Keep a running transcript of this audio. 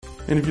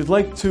And if you'd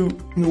like to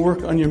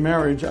work on your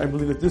marriage, I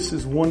believe that this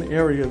is one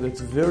area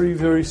that's very,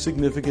 very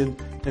significant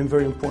and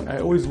very important. I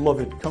always love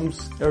it.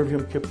 Comes Erev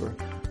Yom Kippur,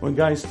 when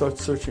guys start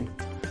searching.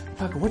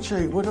 What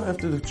do I have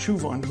to do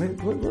tshuva on?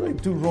 What did I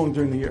do wrong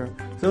during the year?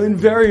 So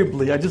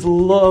invariably, I just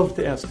love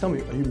to ask, tell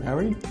me, are you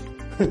married?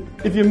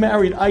 If you're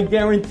married, I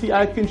guarantee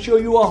I can show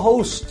you a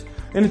host,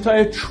 an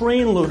entire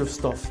trainload of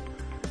stuff.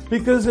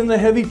 Because in the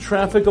heavy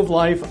traffic of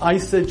life, I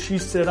said, she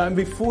said, and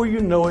before you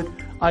know it,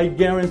 I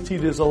guarantee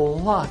there's a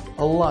lot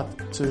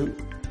to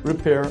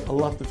repair, a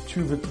lot of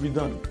tshuva to be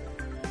done.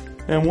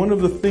 And one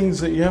of the things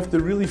that you have to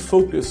really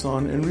focus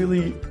on and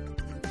really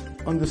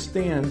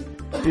understand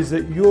is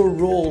that your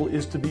role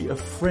is to be a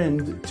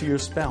friend to your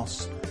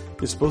spouse.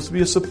 You're supposed to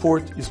be a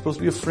support, you're supposed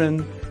to be a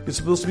friend, you're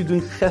supposed to be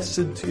doing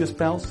chesed to your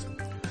spouse.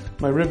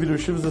 My Rebbe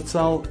Shiva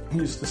Zatzal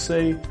used to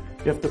say,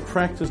 you have to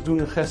practice doing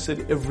a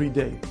chesed every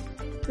day.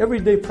 Every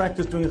day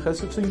practice doing a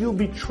chesed, so you'll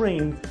be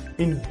trained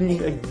in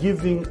being a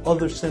giving,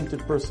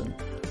 other-centered person.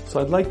 So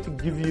I'd like to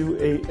give you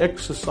an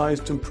exercise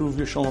to improve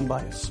your shalom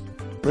bayis.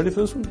 Ready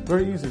for this one?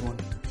 Very easy one.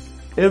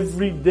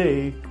 Every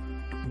day,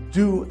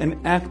 do an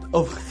act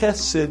of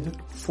chesed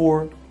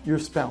for your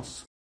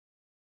spouse.